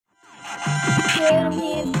cute.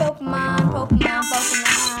 He's Pokemon.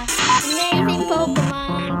 Amazing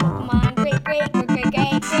Pokemon. Great.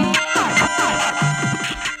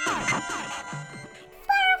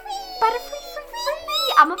 Butterfree.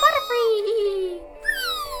 I'm a Butterfree.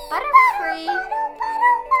 Butterfree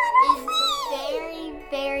is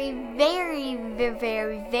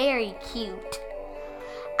very cute.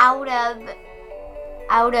 Out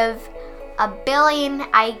of a billion,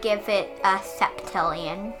 I give it a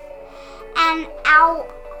septillion. And out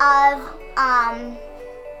of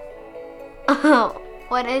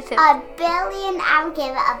what is it? a billion, I would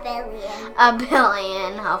give it a billion. A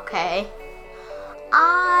billion, okay.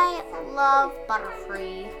 I love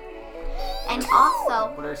Butterfree. And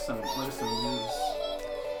also, What are some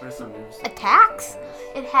moves? Attacks?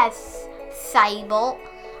 It has Cybolt,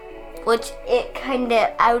 which it kind of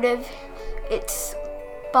out of its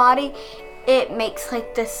body, it makes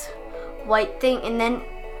like this white thing, and then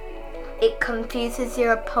it confuses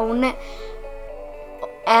your opponent,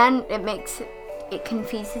 and it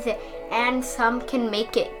confuses it, and some can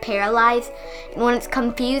make it paralyzed, and when it's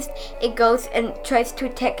confused, it goes and tries to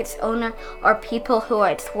attack its owner or people who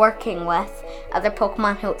it's working with, other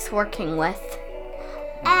Pokemon who it's working with.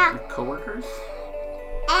 The coworkers?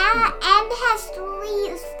 And it has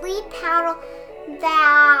three sleep powder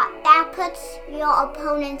that puts your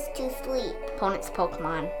opponents to sleep. Opponent's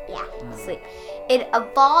Pokemon. Yeah. Sleep. It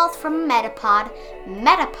evolves from Metapod.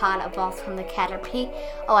 Metapod evolves from the Caterpie.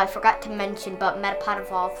 Oh, I forgot to mention, but Metapod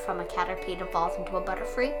evolves from a Caterpie. It evolves into a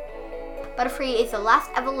Butterfree. Butterfree is the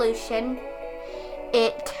last evolution.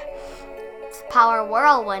 Its power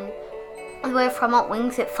Whirlwind. Where from its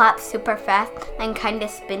wings it flaps super fast and kind of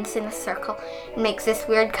spins in a circle and makes this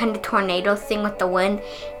weird kind of tornado thing with the wind,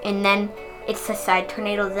 and then it's a side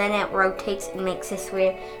tornado, then it rotates and makes this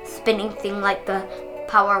weird spinning thing like the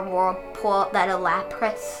power whirlpool that a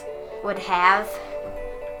Lapras would have.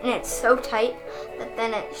 And it's so tight that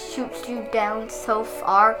then it shoots you down so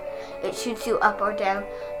far. It shoots you up or down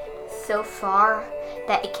so far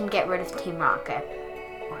that it can get rid of Team Rocket.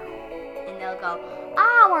 And they'll go,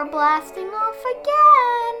 we're blasting off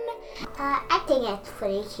again. I think it's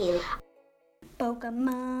pretty cute.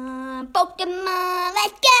 Pokemon,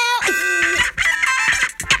 let's go!